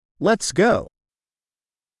Let's go.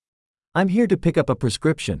 I'm here to pick up a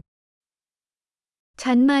prescription.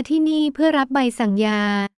 ฉันมาที่นี่เพื่อรับใบสั่งยา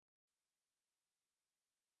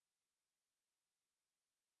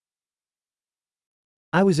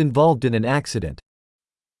I was involved in an accident.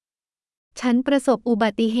 ฉันประสบอุบั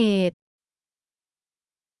ติเหตุ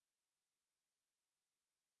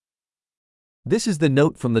This is the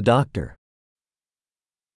note from the doctor.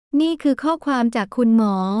 นี่คือข้อความจากคุณหม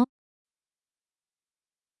อ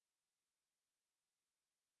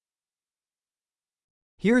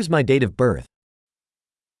Here is my date of birth.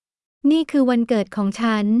 นี่คือวันเกิดของ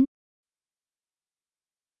ฉัน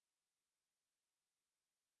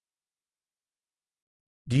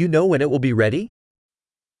Do you know when it will be ready?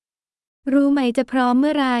 รู้ไหมจะพร้อมเ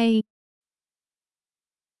มื่อไร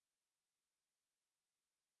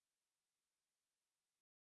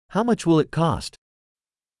How much will it cost?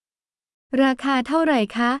 ราคาเท่าไหร่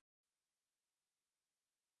คะ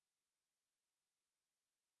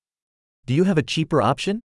Do you have a cheaper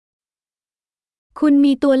option? คุณ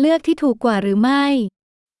มีตัวเลือกที่ถูกกว่าหรือไม่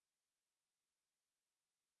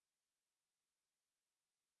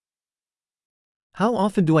How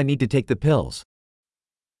often do I need to take the pills?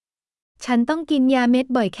 ฉันต้องกินยาเม็ด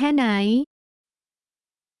บ่อยแค่ไหน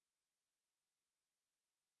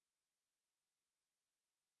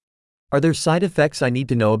Are there side effects I need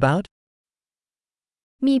to know about?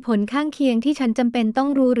 มีผลข้างเคียงที่ฉันจำเป็นต้อง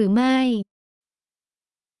รู้หรือไม่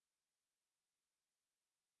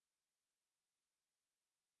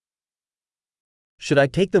Should I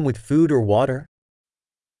take them with food or water?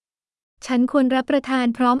 ฉันควรรับประทาน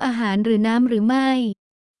พร้อมอาหารหรือน้ำหรือไม่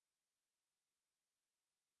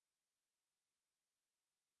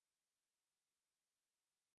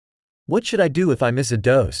What should I do if I miss a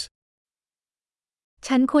dose?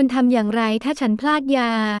 ฉันควรทำอย่างไรถ้าฉันพลาดย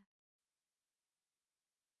า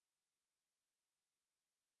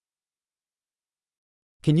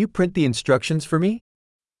Can you print the instructions for me?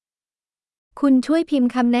 คุณช่วยพิมพ์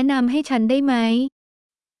คำแนะนำให้ฉันได้ไหม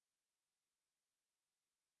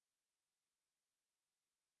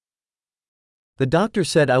The doctor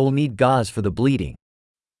said I will need gauze for the bleeding.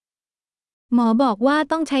 หมอบอกว่า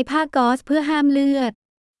ต้องใช้ผ้าก๊อซเพื่อห้ามเลือด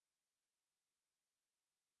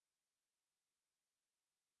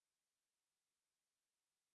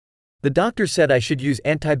The doctor said I should use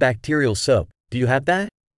antibacterial soap. Do you have that?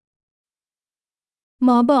 หม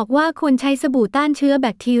อบอกว่าควรใช้สบู่ต้านเชื้อแบ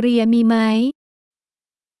คทีเรียมีไหม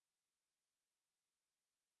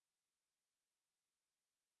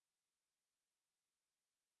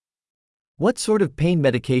What sort of pain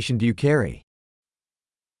medication do you carry?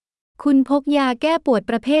 คุณพกยาแก้ปวด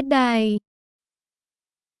ประเภทใด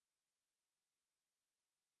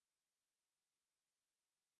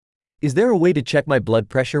Is there a way to check my blood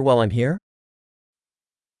pressure while I'm here?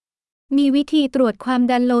 มีวิธีตรวจความ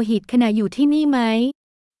ดันโลหิตขณะอยู่ที่นี่ไหม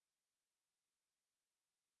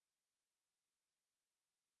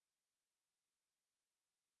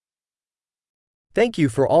Thank you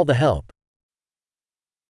for all the help.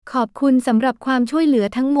 ขอบคุณสำหรับความช่วยเหลือ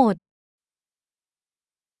ทั้งหมด